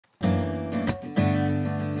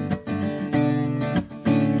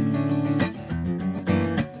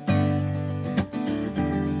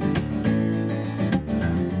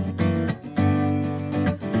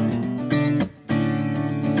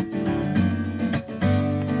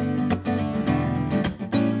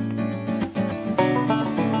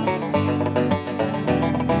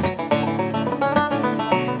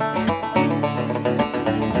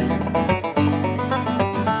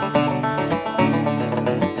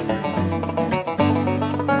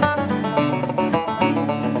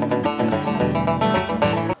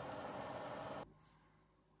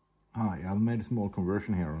small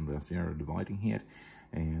conversion here on the Aciera Dividinghead,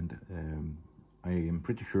 and I am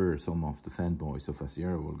pretty sure some of the fanboys of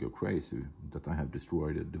Aciera will go crazy that I have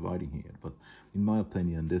destroyed a Dividinghead, but in my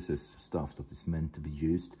opinion this is stuff that is meant to be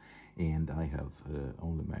used, and I have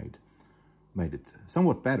only made it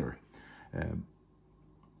somewhat better.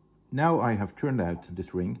 Now I have turned out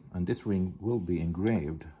this ring, and this ring will be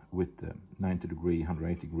engraved with 90 degree,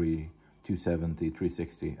 180 degree, 270,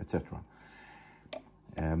 360, etc.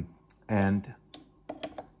 And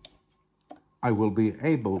I will be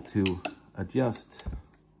able to adjust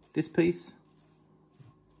this piece,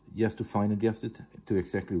 just to fine adjust it to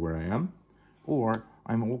exactly where I am, or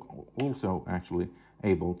I'm also actually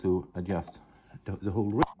able to adjust the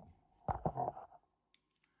whole ring.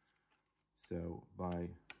 So by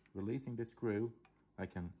releasing this screw, I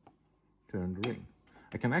can turn the ring.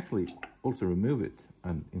 I can actually also remove it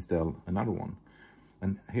and install another one.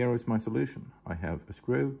 And here is my solution. I have a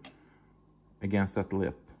screw against that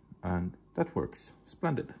lip, and that works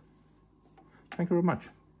splendid. Thank you very much.